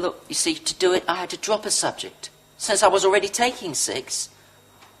 Look, you see, to do it, I had to drop a subject, since I was already taking 6.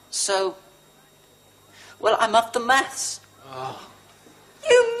 So, well, I muffed the maths. Oh.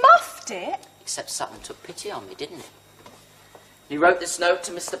 You muffed it? Except Sutton took pity on me, didn't he? He wrote this note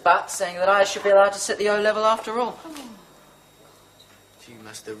to Mr. Buck saying that I should be allowed to sit the O-level after all. Oh. You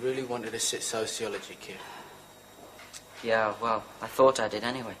must have really wanted to sit sociology, kid. Yeah, well, I thought I did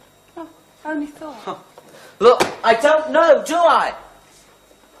anyway. Oh, only thought. Look, I don't know, do I?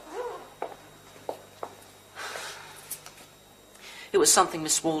 It was something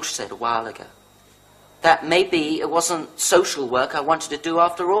Miss Walsh said a while ago. That maybe it wasn't social work I wanted to do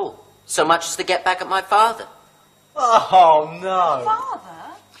after all, so much as to get back at my father. Oh, no.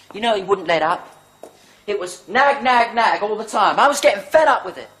 Father? You know, he wouldn't let up. It was nag, nag, nag all the time. I was getting fed up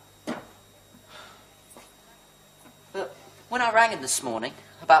with it. But when I rang him this morning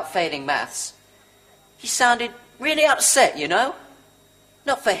about failing maths, he sounded really upset, you know?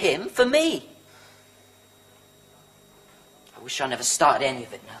 Not for him, for me. I wish I never started any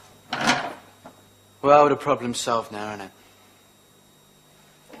of it now. Well, the problem's solved now, isn't it?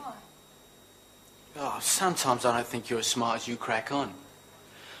 Why? Oh, sometimes I don't think you're as smart as you crack on.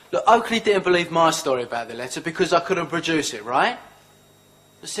 Look, Oakley didn't believe my story about the letter because I couldn't produce it, right?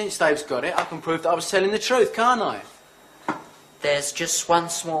 But since Dave's got it, I can prove that I was telling the truth, can't I? There's just one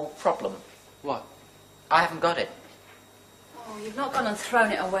small problem. What? I haven't got it. Oh, you've not gone and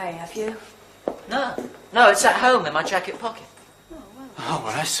thrown it away, have you? No. No, it's at home in my jacket pocket. Oh,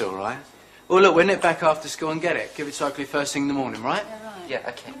 well, that's all right. Well, look, we'll nip back after school and get it. Give it to Oakley first thing in the morning, right? Yeah, right. Yeah,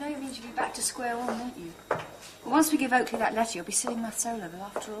 okay. You know it means you'll be back to square one, won't you? Well, once we give Oakley that letter, you'll be sitting maths O-level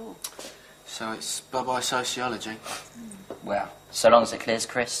after all. So it's bye-bye sociology. Well, so long as it clears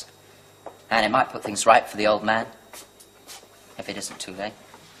Chris. And it might put things right for the old man. If it isn't too late.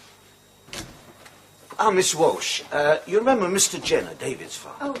 Miss Walsh, you remember Mr. Jenner, David's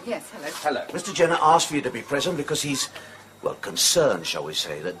father? Oh, yes, hello. Hello. Mr. Jenner asked for you to be present because he's, well, concerned, shall we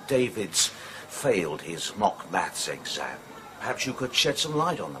say, that David's failed his mock maths exam. Perhaps you could shed some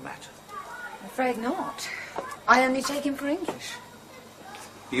light on the matter. I'm afraid not. I only take him for English.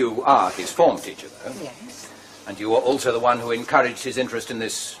 You are his form teacher, though. Yes. And you are also the one who encouraged his interest in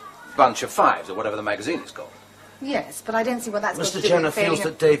this bunch of fives, or whatever the magazine is called. Yes, but I don't see what that's got to Mr. do Jenner with feels failing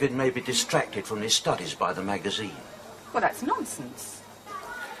that David may be distracted from his studies by the magazine. Well, that's nonsense.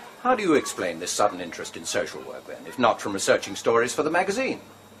 How do you explain this sudden interest in social work, then, if not from researching stories for the magazine?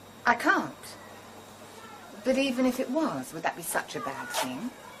 I can't. But even if it was, would that be such a bad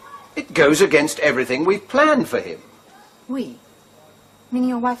thing? It goes against everything we've planned for him. We? Meaning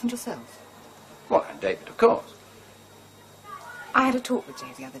your wife and yourself? Well, and David, of course. I had a talk with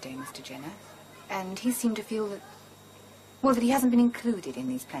Dave the other day, Mr. Jenner, and he seemed to feel that, well, that he hasn't been included in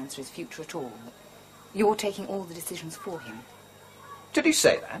these plans for his future at all. That you're taking all the decisions for him. Did he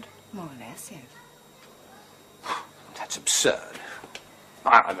say that? More or less, yes. That's absurd.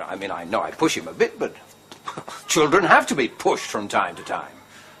 I mean, I know I push him a bit, but children have to be pushed from time to time.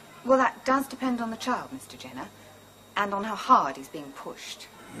 Well, that does depend on the child, Mr. Jenner, and on how hard he's being pushed.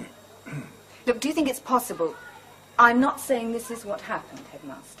 Look, do you think it's possible... I'm not saying this is what happened,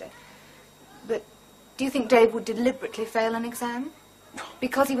 Headmaster, but do you think Dave would deliberately fail an exam?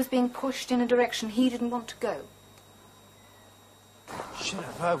 Because he was being pushed in a direction he didn't want to go? Should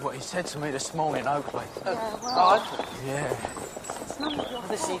have heard what he said to me this morning, Oakley. Yeah.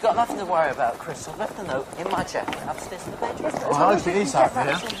 Listen, you've got nothing to worry about, Chris. I've left a note in my jacket upstairs in the bedroom. Well, I hope it is up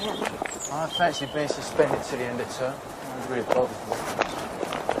here. I fancy being suspended to the end of term. I was really bothered.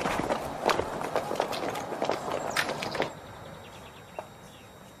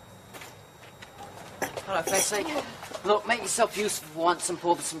 Right, Lesley. Look, make yourself useful for once and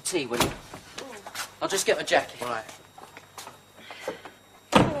pour me some tea, will you? I'll just get my jacket. Right.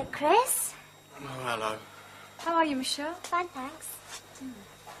 Hello, Chris. Oh, hello. How are you, Michelle? Fine, thanks.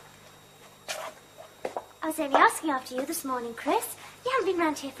 I was only asking after you this morning, Chris. You haven't been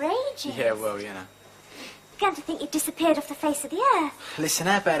round here for ages. Yeah, well, you know. Began to think you'd disappeared off the face of the earth. Listen,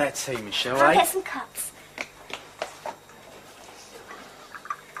 how about that tea, Michelle, I'll eh? get some cups.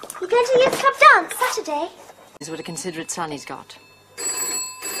 You going to the youth club dance Saturday? Is what a considerate son he's got.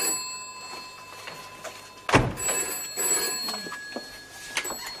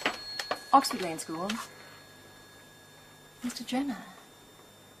 Oxford Lane School. Mr. Jenner.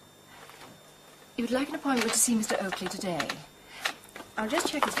 You would like an appointment to see Mr. Oakley today. I'll just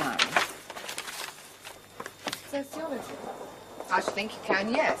check his diary. Sociology? I should think you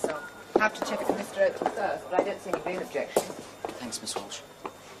can, yes. I'll have to check it with Mr. Oakley first, but I don't see any real objection. Thanks, Miss Walsh.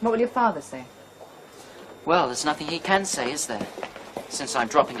 What will your father say? Well, there's nothing he can say, is there? Since I'm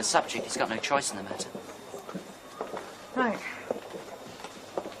dropping a subject, he's got no choice in the matter. Right.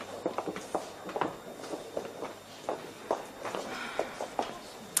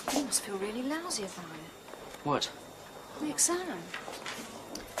 You must feel really lousy about it. What? The exam.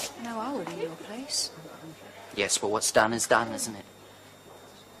 No, I would in your place. Yes, but what's done is done, isn't it?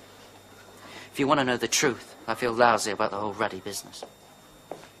 If you want to know the truth, I feel lousy about the whole ruddy business.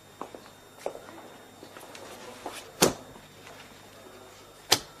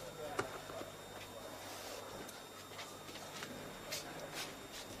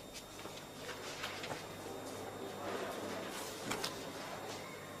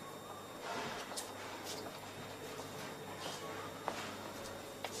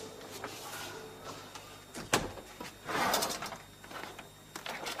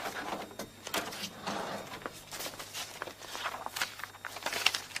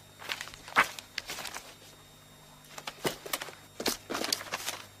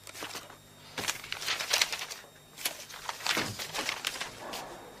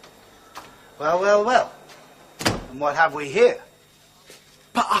 Well, well, well. And what have we here?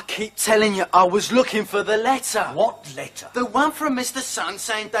 But I keep telling you, I was looking for the letter. What letter? The one from Mr. Sun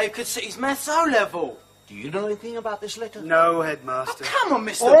saying Dave could sit his maths O-level. Do you know anything about this letter? No, Headmaster. Oh, come on,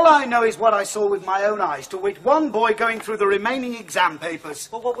 Mr. All I know is what I saw with my own eyes, to wit, one boy going through the remaining exam papers.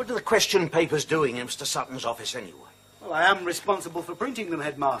 Well, what were the question papers doing in Mr. Sutton's office anyway? Well, I am responsible for printing them,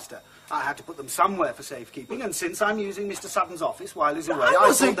 Headmaster. I had to put them somewhere for safekeeping, and since I'm using Mr. Sutton's office while he's away, I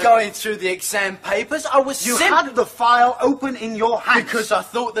wasn't going through the exam papers. I was You had the file open in your hands. Because I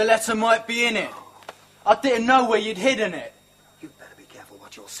thought the letter might be in it. I didn't know where you'd hidden it. You'd better be careful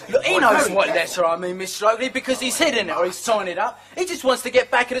what you're saying. Look, he boy. knows Very what careful. letter I mean, Mr. Oakley, because he's hidden it or he's tying it up. He just wants to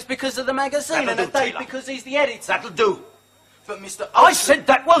get back at us because of the magazine That'll and do, a date Taylor. because he's the editor. That'll do. But Mr. I said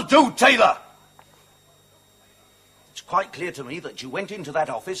that will do, Taylor! It's quite clear to me that you went into that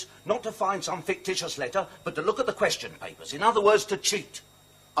office not to find some fictitious letter, but to look at the question papers. In other words, to cheat.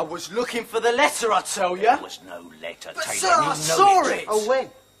 I was looking for the letter, I tell you. There was no letter, But Taylor. sir, You I know saw it. Oh, when?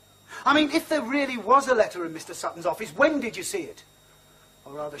 I mean, if there really was a letter in Mr. Sutton's office, when did you see it?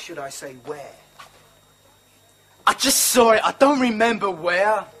 Or rather, should I say, where? I just saw it. I don't remember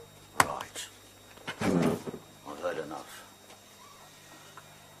where. Right. I've heard enough.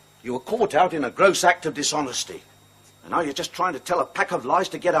 You were caught out in a gross act of dishonesty. And now you're just trying to tell a pack of lies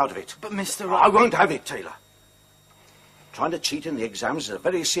to get out of it. But Mr. I won't have it, Taylor. Trying to cheat in the exams is a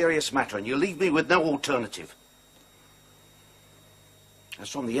very serious matter, and you leave me with no alternative. As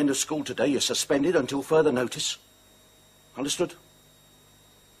from the end of school today, you're suspended until further notice. Understood?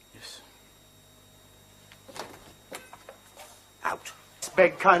 Yes. Out.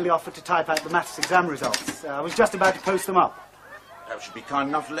 Beg kindly offered to type out the maths exam results. I was just about to post them up. That should be kind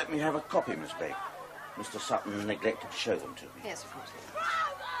enough to let me have a copy, Miss Begg. Mr. Sutton neglected to show them to me. Yes, of course.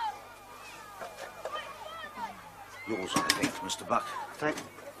 Yours, I think, Mr. Buck.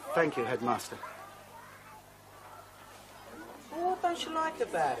 Thank you, Headmaster. What don't you like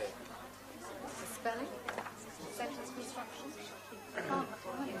about it? The spelling? Sentence construction?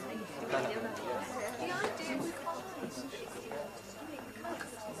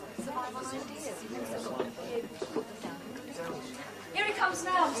 Here he comes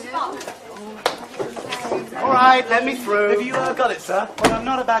now, Mr. Buck. All right, let me through. Have you got it, sir? Well, I'm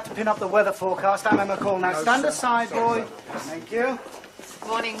not about to pin up the weather forecast. I'm Emma Call now. Stand aside, boy. Thank you.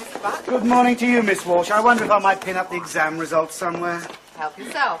 Morning, Mr. Buck. Good morning to you, Miss Walsh. I wonder if I might pin up the exam results somewhere. Help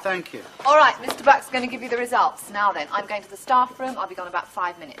yourself. Thank you. All right, Mr. Buck's going to give you the results. Now then, I'm going to the staff room. I'll be gone about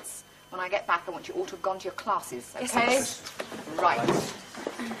 5 minutes. When I get back, I want you all to have gone to your classes, okay? Yes, Right.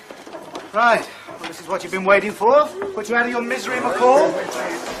 Right. Well, this is what you've been waiting for. Put you out of your misery, McCall.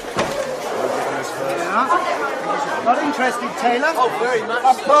 Not interested, Taylor? Oh, very much.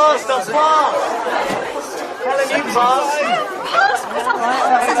 I passed. Helen, you passed.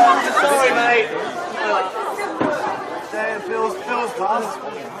 Sorry, mate. Phil's passed.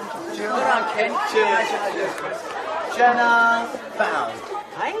 Well done, Ken. Cheers. Jenna found.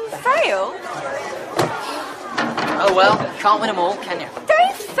 Failed? Oh, well, can't win them all, can you?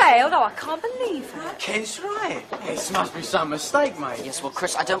 Dave failed? Oh, I can't believe it. Ken's right. This must be some mistake, mate. Yes, well,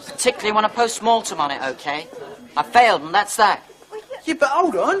 Chris, I don't particularly want to post mortem on it, OK? I failed, and that's that. Yeah, but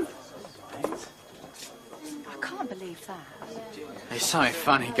hold on. I can't believe that. There's something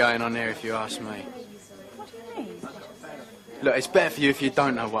funny going on there, if you ask me. What do you mean? Look, it's better for you if you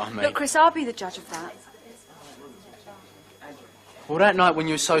don't know what I mean. Look, Chris, I'll be the judge of that. Well, that night when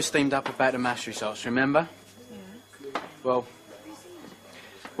you were so steamed up about the maths results, remember? Yeah. Well,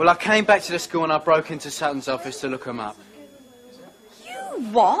 I came back to the school and I broke into Sutton's office to look them up. You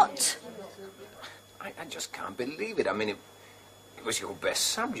what? I just can't believe it. I mean, it was your best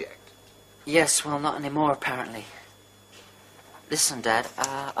subject. Yes, well, not anymore, apparently. Listen, Dad,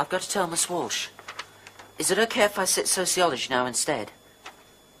 I've got to tell Miss Walsh. Is it OK if I sit sociology now instead?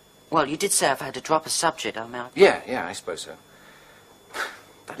 Well, you did say I've had to drop a subject, I mean... Yeah, I suppose so.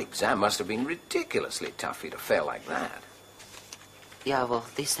 That exam must have been ridiculously tough for you to fail like that. Yeah, well,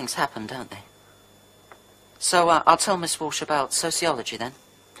 these things happen, don't they? So, I'll tell Miss Walsh about sociology, then.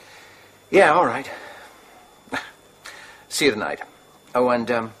 Yeah, all right. See you tonight. Oh,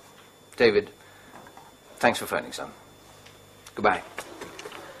 and, David, thanks for phoning, son. Goodbye.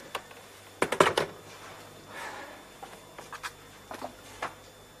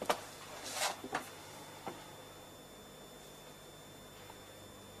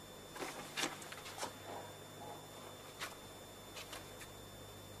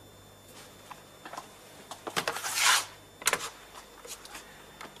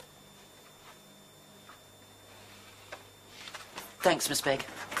 Thanks, Miss Big.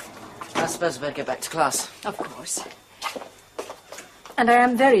 I suppose I better get back to class. Of course. And I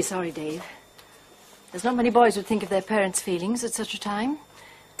am very sorry, Dave. There's not many boys who'd think of their parents' feelings at such a time.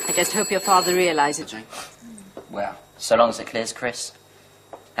 I just hope your father realizes it. Well, so long as it clears Chris.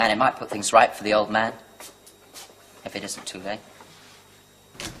 And it might put things right for the old man. If it isn't too late.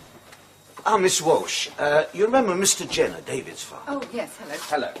 Ah, Miss Walsh, you remember Mr. Jenner, David's father? Oh, yes, hello.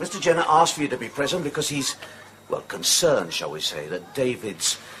 Hello. Mr. Jenner asked for you to be present because he's, well, concerned, shall we say, that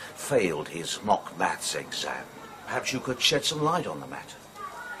David's failed his mock maths exam. Perhaps you could shed some light on the matter.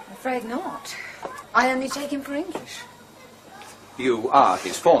 I'm afraid not. I only take him for English. You are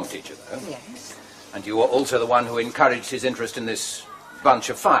his form teacher, though. Yes. And you were also the one who encouraged his interest in this bunch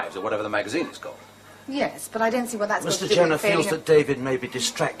of fives, or whatever the magazine is called. Yes, but I don't see what that's supposed to Mr. do Jenner with failing feels that David may be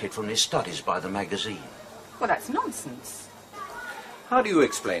distracted from his studies by the magazine. Well, that's nonsense. How do you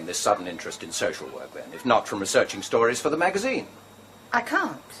explain this sudden interest in social work, then, if not from researching stories for the magazine? I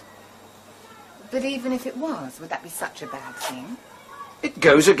can't. But even if it was, would that be such a bad thing? It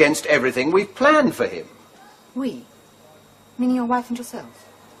goes against everything we've planned for him. We? Meaning your wife and yourself?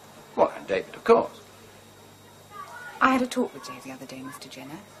 Well, and David, of course. I had a talk with Dave the other day, Mr.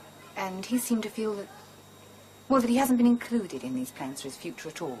 Jenner, and he seemed to feel that, well, that he hasn't been included in these plans for his future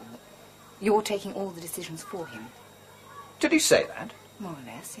at all. That you're taking all the decisions for him. Did he say that? More or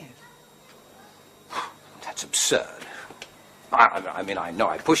less, yes. That's absurd. I mean, I know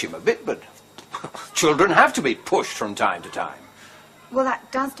I push him a bit, but children have to be pushed from time to time. Well,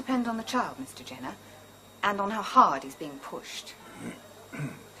 that does depend on the child, Mr. Jenner, and on how hard he's being pushed.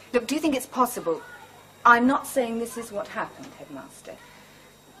 Look, do you think it's possible... I'm not saying this is what happened, Headmaster,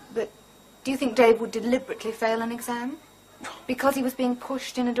 but do you think Dave would deliberately fail an exam? Because he was being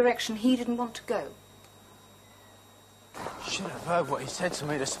pushed in a direction he didn't want to go? Should have heard what he said to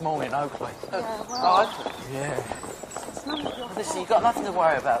me this morning, Oakley. Yeah. Listen, you've got nothing to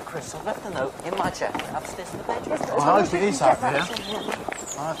worry about, Chris. I've left a note in my jacket upstairs in the bedroom. Well, I hope it is up there.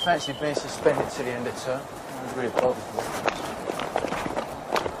 I fancy being suspended to the end of term. It really bothers me.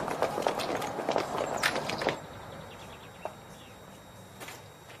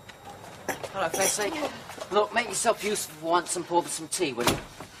 Hello, Fairseek. Look, make yourself useful for once and pour me some tea, will you?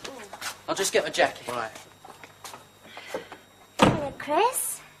 I'll just get my jacket. Right. Hello,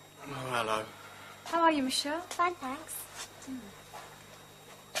 Chris. Oh, hello. How are you, Michelle? Fine, thanks.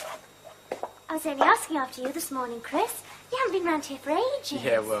 I was only asking after you this morning, Chris. You haven't been round here for ages.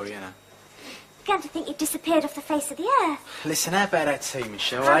 Yeah, well, you know. Began to think you'd disappeared off the face of the earth. Listen, how about that tea,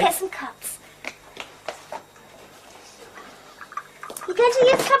 Michelle, I'll eh? get some cups. You going to the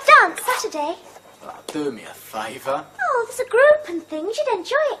youth club dance Saturday? Oh, do me a favour. Oh, there's a group and things. You'd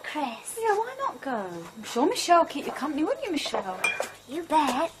enjoy it, Chris. Yeah, why not go? I'm sure Michelle will keep you company, wouldn't you, Michelle? You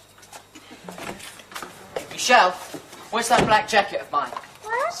bet. Michelle, where's that black jacket of mine?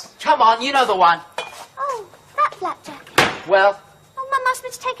 What? Come on, you know the one. Oh, that black jacket. Well? Oh, Mum asked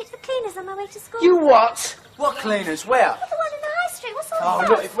me to take it to the cleaners on my way to school. You what? What cleaners? Where? Oh, the one in the high street. What's all Oh, that?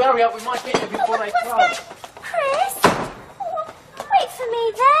 look, if we hurry up, we might get there before they close. Chris? Oh, wait for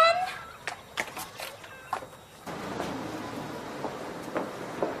me then.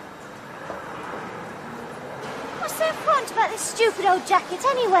 What's so front about this stupid old jacket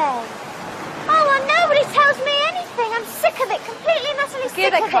anyway? Oh, well, nobody tells me anything. I'm sick of it, completely and utterly sick of it.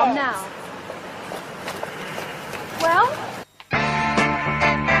 Here they come now. Well?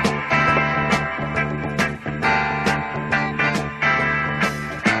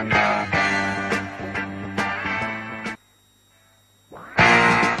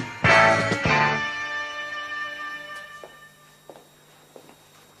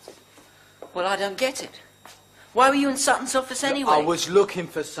 Well, I don't get it. Why were you in Sutton's office anyway? I was looking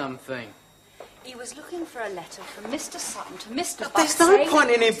for something. He was looking for a letter from Mr. Sutton to Mr. Buck. There's no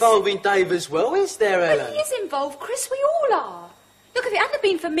point in involving Dave as well, is there, Ellen? But he is involved, Chris. We all are. Look, if it hadn't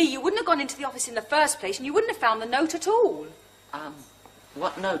been for me, you wouldn't have gone into the office in the first place, and you wouldn't have found the note at all.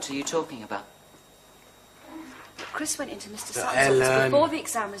 What note are you talking about? Chris went into Mr. Sutton's office before the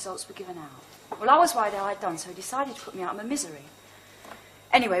exam results were given out. Well, I was worried how I'd done, so he decided to put me out of my misery.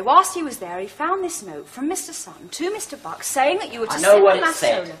 Anyway, whilst he was there, he found this note from Mr. Sutton to Mr. Buck saying that you were to I know send what the it maths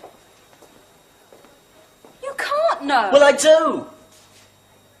said. solo. You can't know. Well, I do.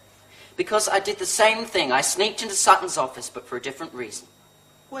 Because I did the same thing. I sneaked into Sutton's office, but for a different reason.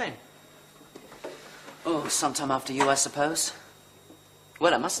 When? Oh, sometime after you, I suppose.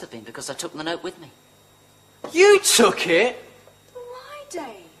 Well, it must have been, because I took the note with me. You took it? Why, Dave?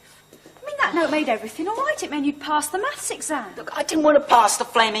 I mean, that note made everything all right. It meant you'd pass the maths exam. Look, I didn't want to pass the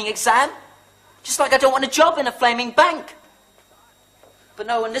flaming exam. Just like I don't want a job in a flaming bank. But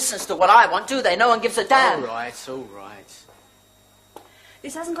no one listens to what I want, do they? No one gives a damn. All right, all right.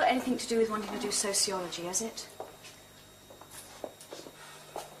 This hasn't got anything to do with wanting to do sociology, has it?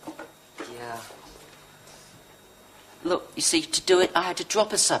 Yeah. Look, you see, to do it, I had to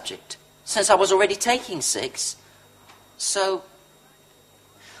drop a subject, since I was already taking 6. So,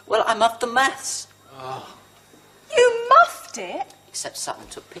 well, I muffed the maths. Oh. You muffed it? Except Sutton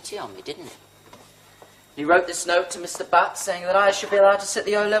took pity on me, didn't he? He wrote this note to Mr. Buck saying that I should be allowed to sit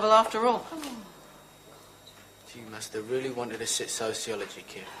the O-level after all. Oh. You must have really wanted to sit sociology,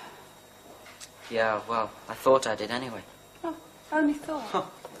 kid. Yeah, well, I thought I did anyway. Oh, only thought. Huh.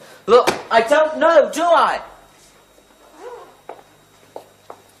 Look, I don't know, do I?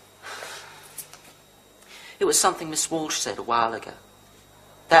 It was something Miss Walsh said a while ago.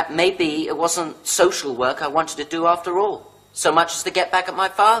 That maybe it wasn't social work I wanted to do after all, so much as to get back at my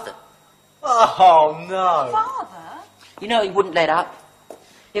father. Oh, no. Father? You know, he wouldn't let up.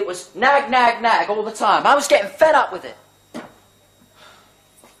 It was nag, nag, nag all the time. I was getting fed up with it.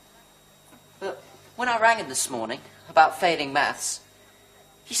 But when I rang him this morning about failing maths,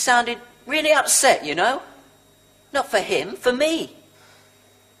 he sounded really upset, you know? Not for him, for me.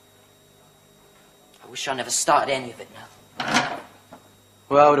 I wish I never started any of it now.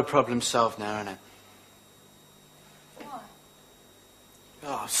 Well, the problem's solved now, isn't it? Why?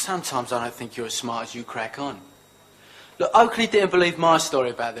 Oh, sometimes I don't think you're as smart as you crack on. Look, Oakley didn't believe my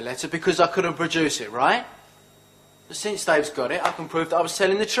story about the letter because I couldn't produce it, right? But since Dave's got it, I can prove that I was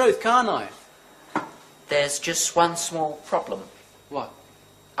telling the truth, can't I? There's just one small problem. What?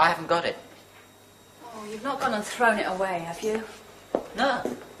 I haven't got it. Oh, you've not gone and thrown it away, have you? No.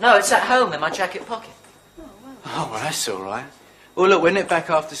 No, it's at home in my jacket pocket. Oh, well, that's all right. Well, look, we'll nip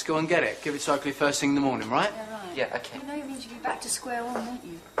back after school and get it. Give it to Oakley first thing in the morning, right? Yeah, right. Yeah, okay. You know it means you'll be back to square one, don't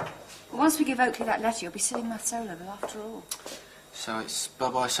you? But once we give Oakley that letter, you'll be sitting maths O-level after all. So it's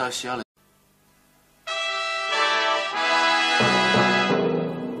bye-bye sociology.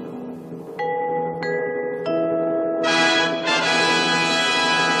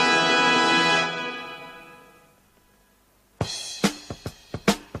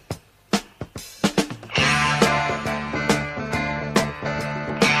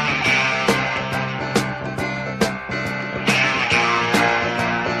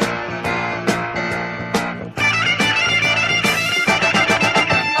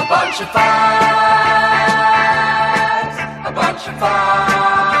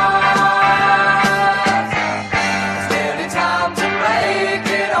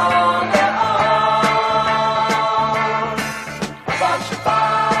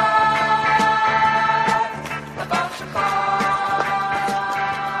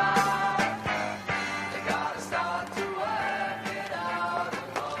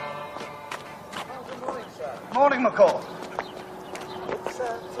 Morning, McCall.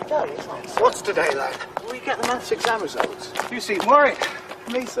 It's today, isn't it? What's today, lad? We get the maths exam results. You seem worried.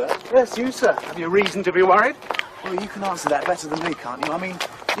 Me, sir? Yes, you, sir. Have you reason to be worried? Well, you can answer that better than me, can't you? I mean,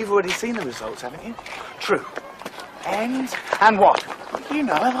 you've already seen the results, haven't you? True. And? And what? You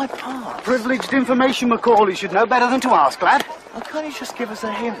know, I passed. Privileged information, McCall. You should know better than to ask, lad. Well, can't you just give us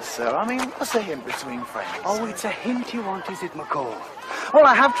a hint, sir? I mean, what's a hint between friends? Oh, it's a hint you want, is it, McCall? Well,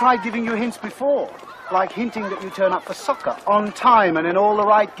 I have tried giving you hints before. Like hinting that you turn up for soccer on time and in all the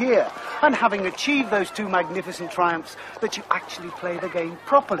right gear. And having achieved those two magnificent triumphs, that you actually play the game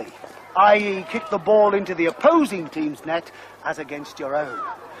properly. I.e., kick the ball into the opposing team's net as against your own.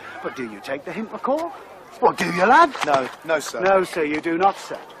 But do you take the hint, McCall? Well, do you, lad? No, sir. No, sir, you do not,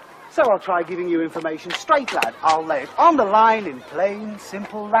 sir. So I'll try giving you information straight, lad. I'll lay it on the line in plain,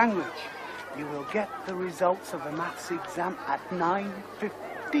 simple language. You will get the results of the maths exam at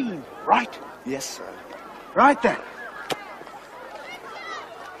 9:15, right? Yes, sir. Right then.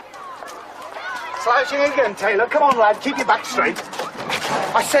 Slouching again, Taylor. Come on, lad, keep your back straight.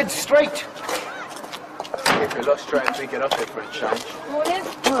 I said straight. If we look straight until we get up here for a change. Morning.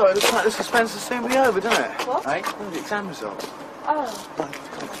 Well, it looks like the suspense will soon be over, doesn't it? What? Eh? The exam results. Oh.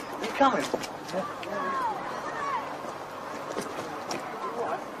 Are you coming?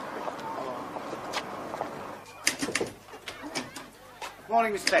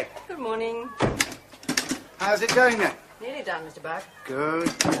 Morning, Miss Beck. Good morning. How's it going then? Nearly done, Mr. Buck. Good.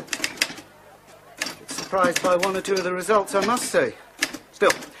 Surprised by one or two of the results, I must say.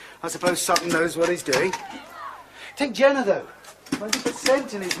 Still, I suppose Sutton knows what he's doing. Take Jenner, though.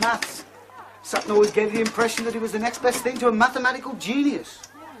 20% in his maths. Sutton always gave the impression that he was the next best thing to a mathematical genius.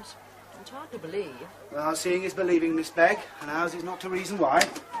 Yes, it's hard to believe. Well, seeing is believing, Miss Begg, and ours is not to reason why.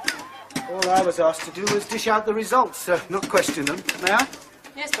 All I was asked to do was dish out the results, not question them. May I?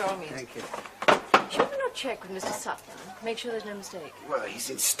 Yes, by all means. Thank you. Should we not check with Mr. Sutton? Make sure there's no mistake. Well, he's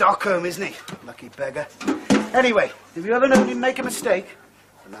in Stockholm, isn't he? Lucky beggar. Anyway, have you ever known him make a mistake?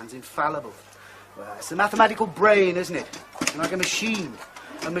 The man's infallible. Well, it's the mathematical brain, isn't it? Like a machine.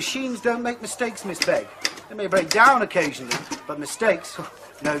 And machines don't make mistakes, Miss Begg. They may break down occasionally, but mistakes,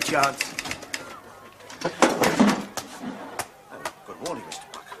 no chance. Good morning,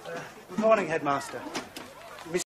 Mr. Buck. Good morning, Headmaster.